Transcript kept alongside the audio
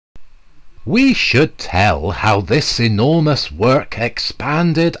We should tell how this enormous work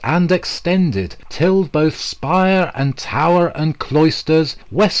expanded and extended, till both spire and tower and cloisters,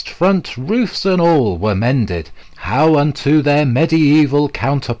 west front, roofs and all were mended, how unto their medieval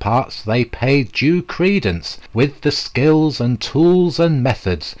counterparts they paid due credence, with the skills and tools and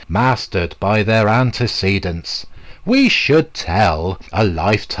methods mastered by their antecedents. We should tell, a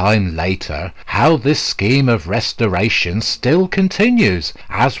lifetime later, how this scheme of restoration still continues,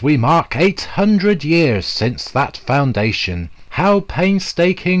 as we mark 800 years since that foundation, how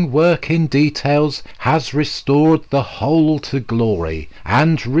painstaking work in details has restored the whole to glory,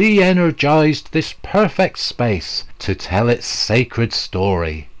 and re-energized this perfect space to tell its sacred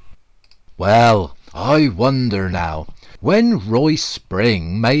story. Well, I wonder now, when Royce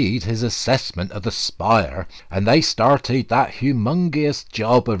Spring made his assessment of the spire, and they started that humongous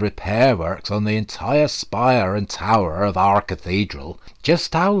job of repair works on the entire spire and tower of our cathedral,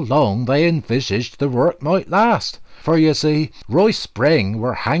 just how long they envisaged the work might last. For you see, Royce Spring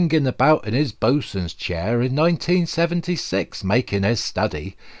were hanging about in his boatswain's chair in 1976 making his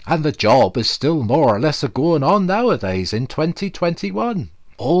study, and the job is still more or less a-going on nowadays in 2021.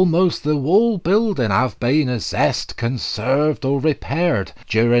 Almost the whole building have been assessed, conserved or repaired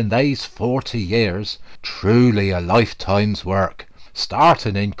during these 40 years. Truly a lifetime's work.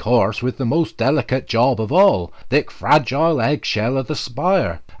 Starting in course with the most delicate job of all, the fragile eggshell of the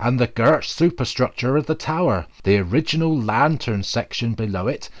spire, and the girt superstructure of the tower, the original lantern section below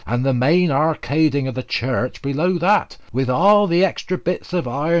it, and the main arcading of the church below that, with all the extra bits of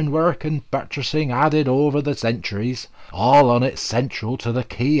ironwork and buttressing added over the centuries, all on it central to the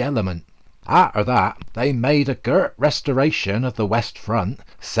key element. After that, they made a girt restoration of the west front,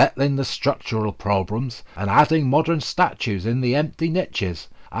 settling the structural problems and adding modern statues in the empty niches,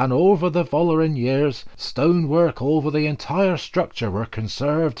 and over the following years, stonework over the entire structure were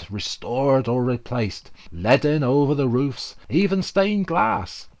conserved, restored or replaced, leading over the roofs, even stained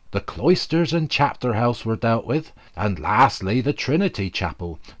glass. The cloisters and chapter house were dealt with, and lastly the Trinity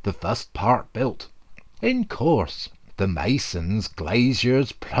Chapel, the first part built. In course, the masons,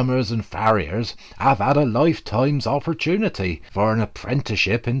 glaziers, plumbers and farriers have had a lifetime's opportunity for an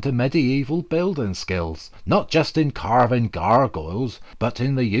apprenticeship into medieval building skills, not just in carving gargoyles, but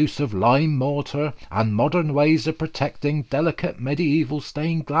in the use of lime mortar and modern ways of protecting delicate medieval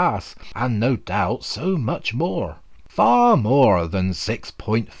stained glass, and no doubt so much more. Far more than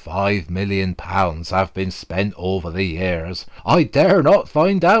 £6.5 million have been spent over the years. I dare not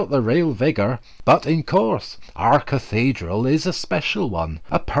find out the real figure, but in course our cathedral is a special one,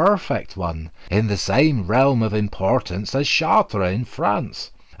 a perfect one, in the same realm of importance as Chartres in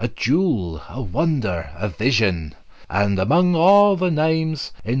France. A jewel, a wonder, a vision. And among all the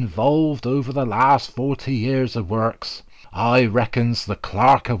names involved over the last 40 years of works, I reckons the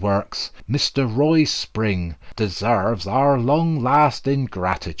clerk of works, Mr. Royce Spring, deserves our long-lasting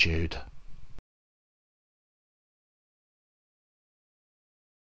gratitude.